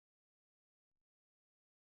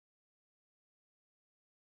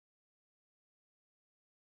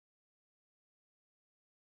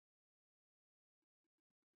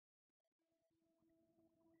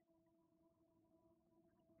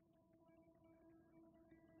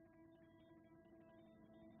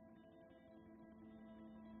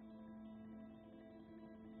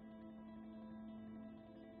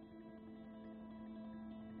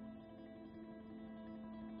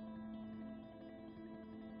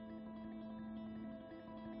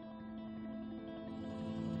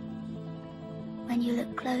When you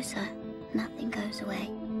look closer, nothing goes away.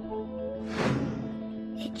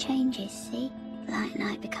 It changes, see? Like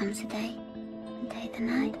night becomes a day, and day the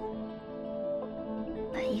night.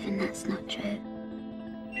 But even that's not true.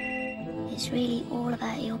 It's really all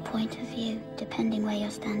about your point of view, depending where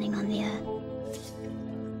you're standing on the earth.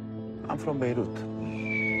 I'm from Beirut.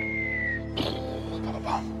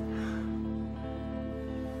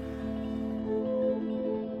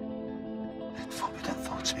 Let forbidden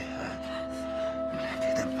thoughts be heard. Let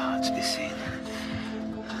hidden parts be seen.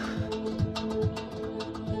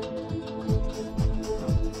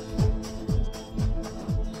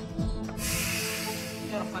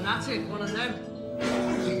 You're a fanatic, one of them.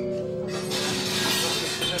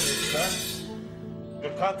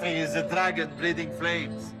 Your country is a dragon breathing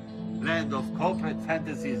flames. Land of corporate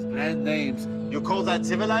fantasies, brand names. You call that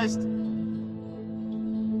civilized?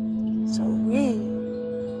 So we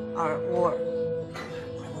are at war.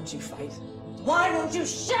 Why won't you fight? Why won't you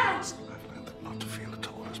shout? I've learned not to feel at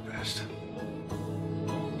all is best.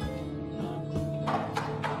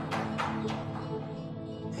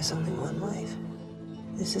 There's only one life.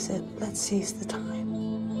 This is it. Let's seize the time.